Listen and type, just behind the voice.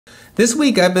This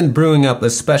week I've been brewing up a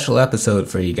special episode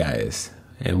for you guys,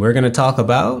 and we're going to talk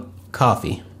about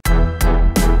coffee.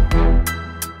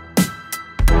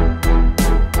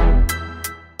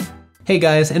 Hey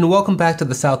guys, and welcome back to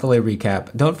the South LA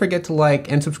Recap. Don't forget to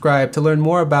like and subscribe to learn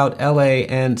more about LA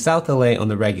and South LA on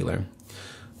the regular.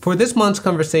 For this month's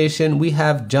conversation, we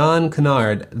have Jon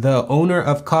Kinnard, the owner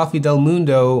of Coffee Del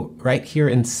Mundo right here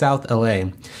in South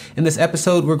LA. In this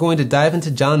episode, we're going to dive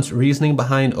into Jon's reasoning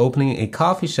behind opening a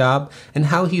coffee shop and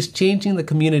how he's changing the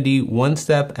community one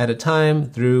step at a time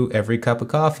through every cup of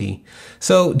coffee.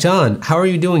 So, Jon, how are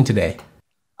you doing today?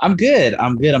 I'm good.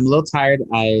 I'm a little tired.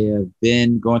 I have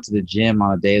been going to the gym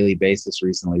on a daily basis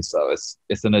recently, so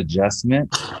it's an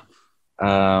adjustment,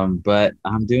 but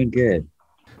I'm doing good.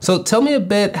 So tell me a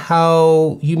bit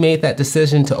how you made that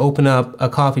decision to open up a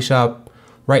coffee shop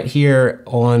right here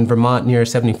on Vermont near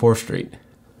 74th Street.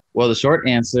 Well, the short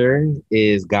answer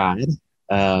is God.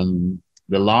 The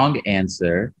long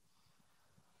answer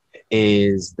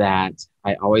is that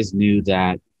I always knew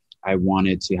that I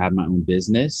wanted to have my own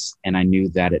business, and I knew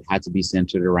that it had to be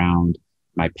centered around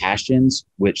my passions,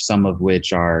 some of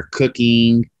which are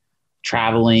cooking,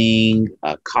 traveling,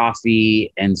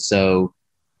 coffee. And so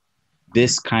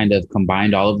this kind of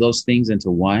combined all of those things into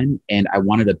one. And I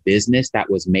wanted a business that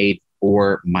was made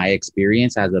for my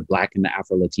experience as a Black and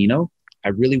Afro-Latino. I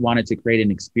really wanted to create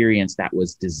an experience that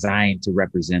was designed to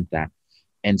represent that.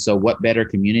 And so what better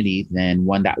community than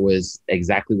one that was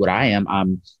exactly what I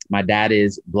am? My dad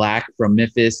is Black from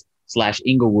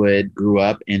Memphis/Inglewood, grew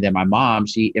up. And then my mom,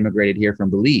 she immigrated here from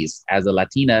Belize as a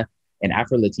Latina and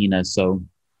Afro-Latina. So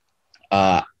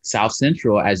South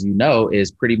Central, as you know, is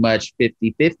pretty much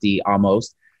 50-50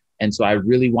 almost. And so I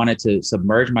really wanted to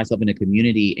submerge myself in a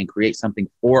community and create something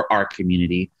for our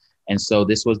community. And so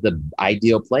this was the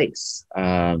ideal place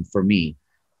for me.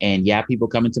 And yeah, people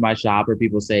come into my shop or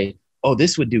people say, oh,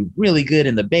 this would do really good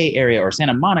in the Bay Area or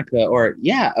Santa Monica, or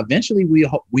yeah, eventually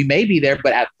we may be there,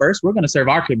 but at first we're going to serve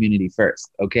our community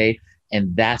first. Okay.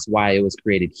 And that's why it was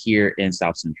created here in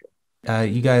South Central.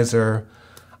 You guys are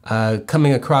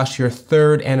coming across your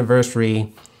third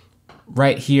anniversary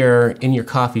right here in your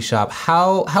coffee shop.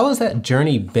 How has that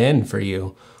journey been for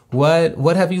you?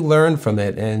 What have you learned from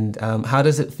it? And how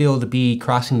does it feel to be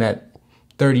crossing that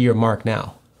 30-year mark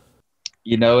now?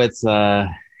 You know, it's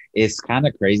kind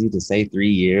of crazy to say 3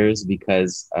 years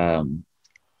because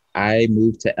I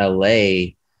moved to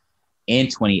LA in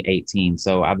 2018.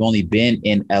 So I've only been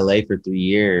in LA for 3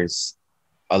 years,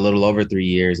 a little over 3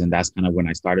 years. And that's kind of when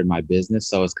I started my business.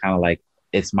 So it's kind of like,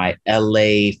 it's my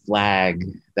LA flag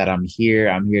that I'm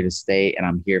here to stay, and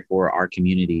I'm here for our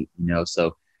community,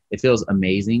 so it feels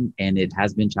amazing. And it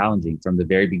has been challenging from the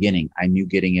very beginning. I knew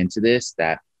getting into this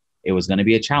that it was going to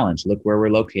be a challenge. Look where we're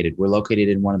located. We're located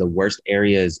in one of the worst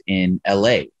areas in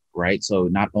LA, right? So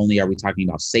not only are we talking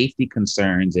about safety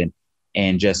concerns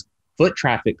and just foot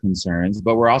traffic concerns,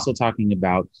 but we're also talking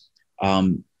about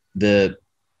the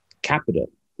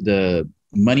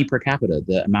money per capita,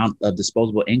 the amount of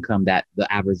disposable income that the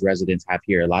average residents have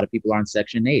here. A lot of people are on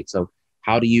Section 8. So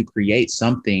how do you create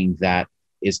something that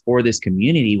is for this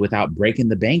community without breaking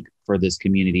the bank for this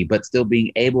community, but still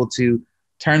being able to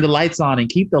turn the lights on and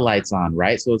keep the lights on,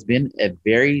 right? So it's been a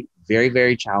very, very,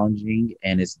 very challenging,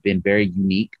 and it's been very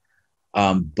unique.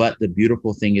 But the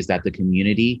beautiful thing is that the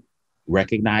community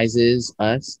recognizes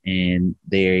us and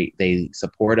they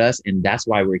support us. And that's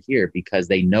why we're here, because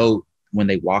they know when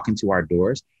they walk into our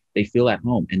doors, they feel at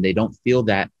home, and they don't feel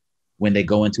that when they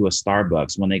go into a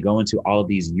Starbucks, when they go into all of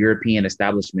these European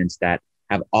establishments that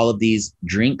have all of these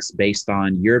drinks based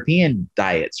on European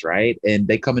diets, right? And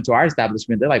they come into our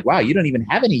establishment, they're like, wow, you don't even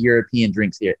have any European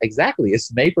drinks here. Exactly.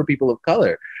 It's made for people of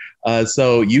color.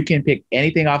 So you can pick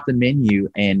anything off the menu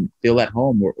and feel at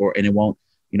home, and it won't,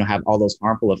 have all those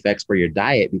harmful effects for your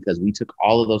diet, because we took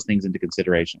all of those things into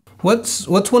consideration. What's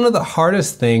one of the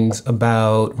hardest things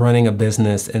about running a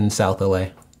business in South LA?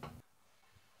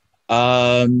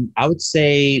 I would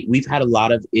say we've had a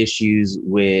lot of issues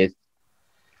with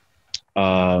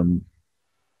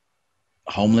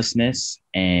homelessness,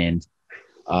 and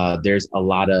there's a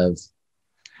lot of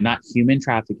not human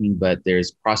trafficking, but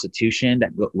there's prostitution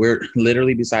we're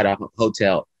literally beside a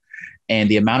hotel. And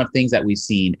the amount of things that we've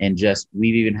seen, and just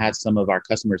we've even had some of our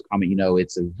customers comment,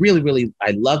 it's a really, really,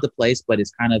 I love the place, but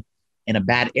it's kind of in a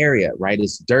bad area, right?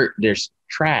 It's dirt, there's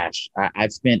trash.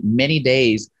 I've spent many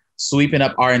days sweeping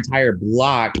up our entire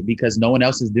block because no one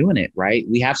else is doing it, right?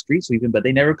 We have street sweeping, but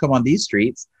they never come on these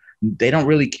streets. They don't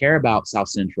really care about South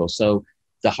Central. So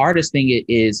the hardest thing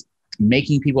is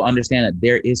making people understand that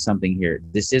there is something here.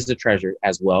 This is a treasure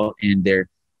as well. And there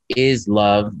is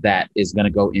love that is going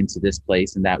to go into this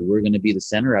place and that we're going to be the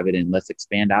center of it. And let's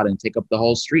expand out and take up the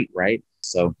whole street. Right.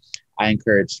 So I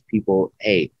encourage people,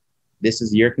 hey, this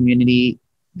is your community.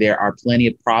 There are plenty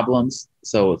of problems.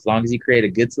 So as long as you create a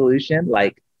good solution,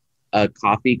 like a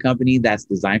coffee company that's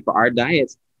designed for our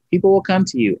diets, people will come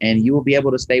to you and you will be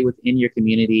able to stay within your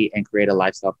community and create a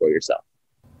lifestyle for yourself.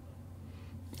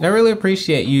 I really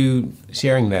appreciate you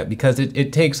sharing that, because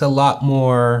it takes a lot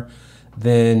more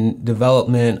than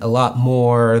development, a lot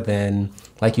more than,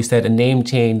 like you said, a name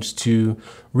change to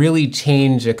really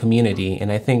change a community.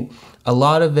 And I think a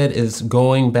lot of it is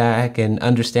going back and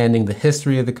understanding the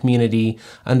history of the community,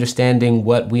 understanding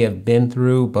what we have been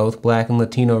through, both Black and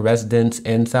Latino residents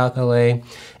in South LA,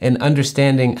 and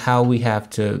understanding how we have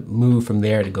to move from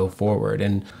there to go forward.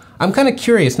 And I'm kind of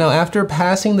curious now, after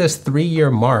passing this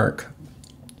 3-year mark,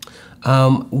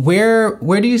 where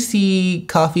do you see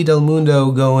Coffee Del Mundo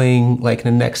going, like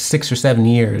in the next 6 or 7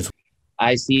 years?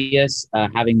 I see us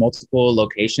having multiple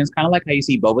locations, kind of like how you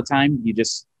see Boba Time. You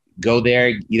just go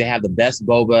there, you have the best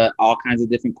boba, all kinds of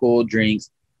different cool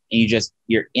drinks, and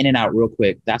you're in and out real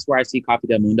quick. That's where I see Coffee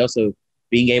Del Mundo. So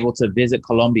being able to visit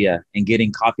Colombia and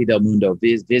getting Coffee Del Mundo,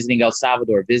 visiting El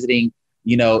Salvador, visiting,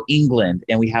 England,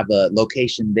 and we have a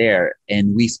location there,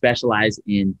 and we specialize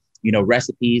in,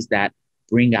 recipes that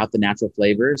bring out the natural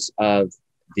flavors of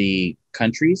the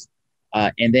countries.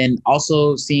 And then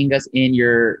also seeing us in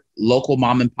your local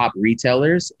mom and pop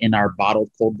retailers in our bottled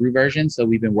cold brew version. So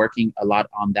we've been working a lot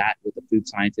on that with the food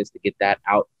scientists to get that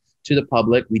out to the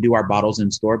public. We do our bottles in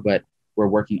store, but we're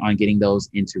working on getting those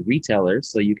into retailers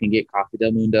so you can get Coffee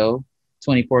Del Mundo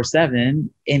 24/7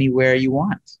 anywhere you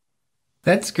want.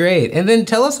 That's great. And then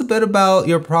tell us a bit about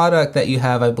your product that you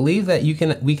have. I believe that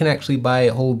we can actually buy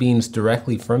whole beans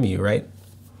directly from you, right?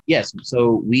 Yes.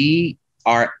 So we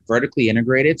are vertically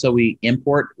integrated. So we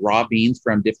import raw beans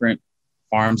from different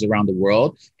farms around the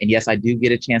world. And yes, I do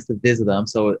get a chance to visit them.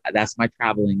 So that's my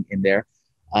traveling in there.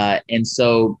 And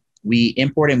so we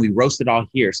import and we roast it all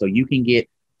here. So you can get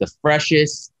the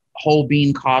freshest whole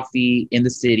bean coffee in the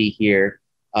city here.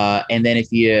 And then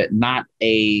if you're not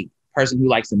a person who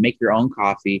likes to make your own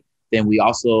coffee, then we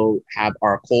also have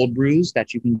our cold brews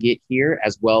that you can get here,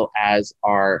 as well as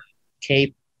our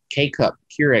K-Cup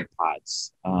Keurig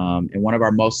pods. And one of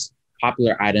our most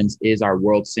popular items is our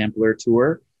World Sampler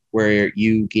Tour, where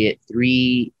you get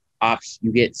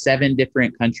 7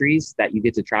 different countries that you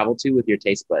get to travel to with your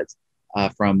taste buds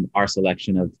from our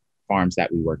selection of farms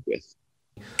that we work with.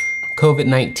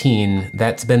 COVID-19,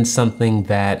 that's been something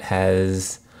that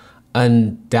has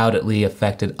undoubtedly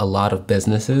affected a lot of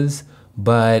businesses,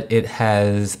 but it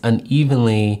has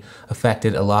unevenly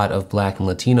affected a lot of Black and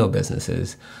Latino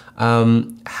businesses.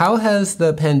 How has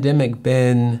the pandemic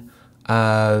been,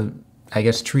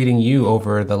 treating you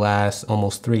over the last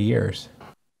almost 3 years?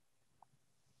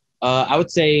 I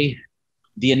would say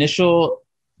the initial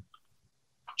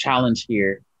challenge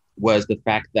here was the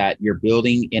fact that you're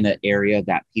building in an area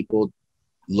that people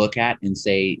look at and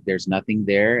say there's nothing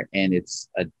there, and it's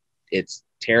a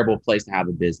terrible place to have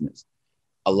a business.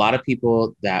 A lot of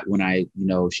people that when I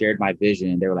shared my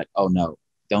vision, they were like, "Oh no,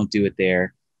 don't do it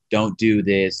there. Don't do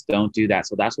this, don't do that."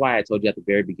 So that's why I told you at the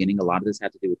very beginning, a lot of this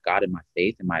had to do with God and my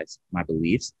faith and my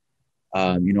beliefs.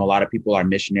 A lot of people are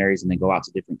missionaries and they go out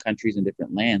to different countries and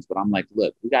different lands, but I'm like,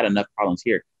 look, we got enough problems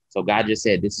here. So God just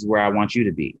said, this is where I want you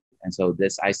to be. And so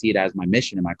I see it as my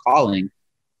mission and my calling,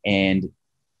 and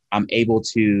I'm able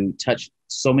to touch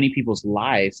so many people's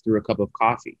lives through a cup of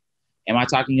coffee. Am I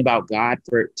talking about God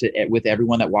with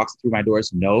everyone that walks through my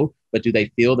doors? No, but do they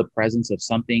feel the presence of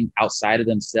something outside of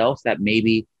themselves that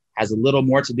maybe has a little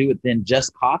more to do with than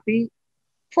just coffee?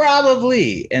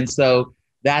 Probably. And so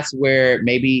that's where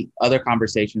maybe other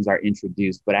conversations are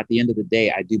introduced. But at the end of the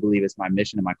day, I do believe it's my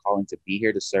mission and my calling to be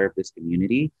here to serve this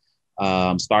community,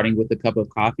 starting with a cup of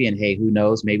coffee. And hey, who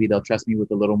knows, maybe they'll trust me with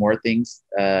a little more things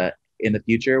in the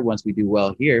future once we do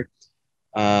well here.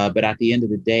 But at the end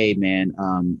of the day, man,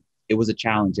 it was a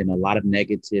challenge and a lot of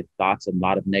negative thoughts and a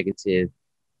lot of negative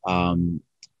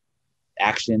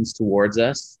actions towards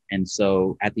us. And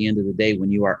so at the end of the day,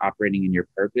 when you are operating in your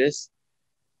purpose,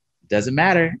 it doesn't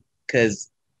matter,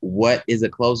 because what is a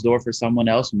closed door for someone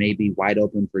else may be wide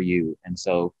open for you. And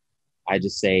so I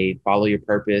just say, follow your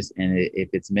purpose. And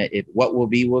if what will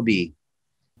be, will be.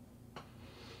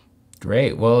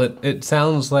 Great. Well, it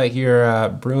sounds like you're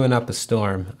brewing up a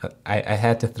storm. I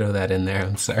had to throw that in there.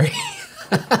 I'm sorry.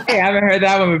 Hey, I haven't heard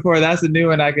that one before. That's a new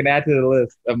one I can add to the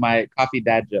list of my coffee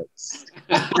dad jokes.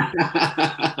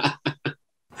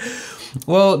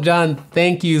 Well, Jon,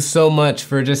 thank you so much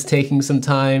for just taking some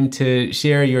time to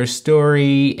share your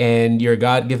story and your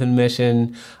God-given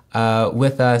mission.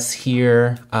 with us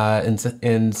here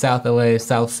in South LA,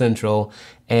 South Central,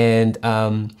 and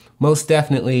most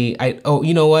definitely,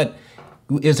 you know what?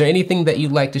 Is there anything that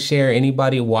you'd like to share?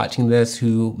 Anybody watching this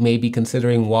who may be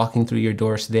considering walking through your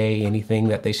doors today? Anything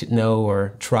that they should know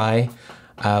or try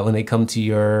when they come to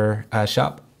your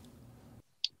shop?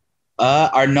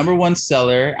 Our number one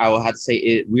seller, I will have to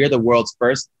say, we are the world's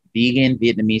first vegan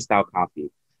Vietnamese style coffee.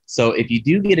 So if you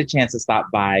do get a chance to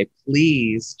stop by,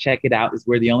 please check it out.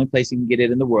 We're the only place you can get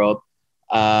it in the world.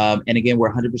 And again,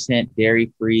 we're 100%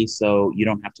 dairy free, so you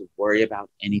don't have to worry about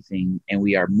anything. And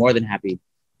we are more than happy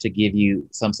to give you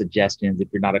some suggestions. If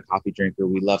you're not a coffee drinker,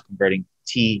 we love converting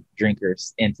tea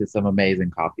drinkers into some amazing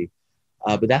coffee.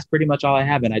 But that's pretty much all I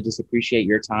have. And I just appreciate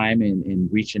your time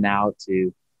and reaching out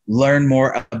to learn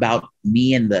more about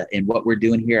me and what we're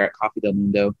doing here at Coffee Del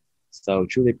Mundo. So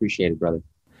truly appreciate it, brother.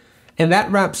 And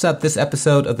that wraps up this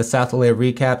episode of the South LA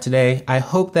Recap today. I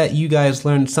hope that you guys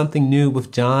learned something new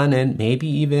with Jon and maybe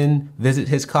even visit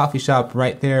his coffee shop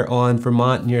right there on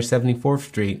Vermont near 74th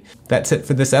Street. That's it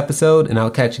for this episode, and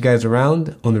I'll catch you guys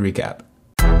around on the recap.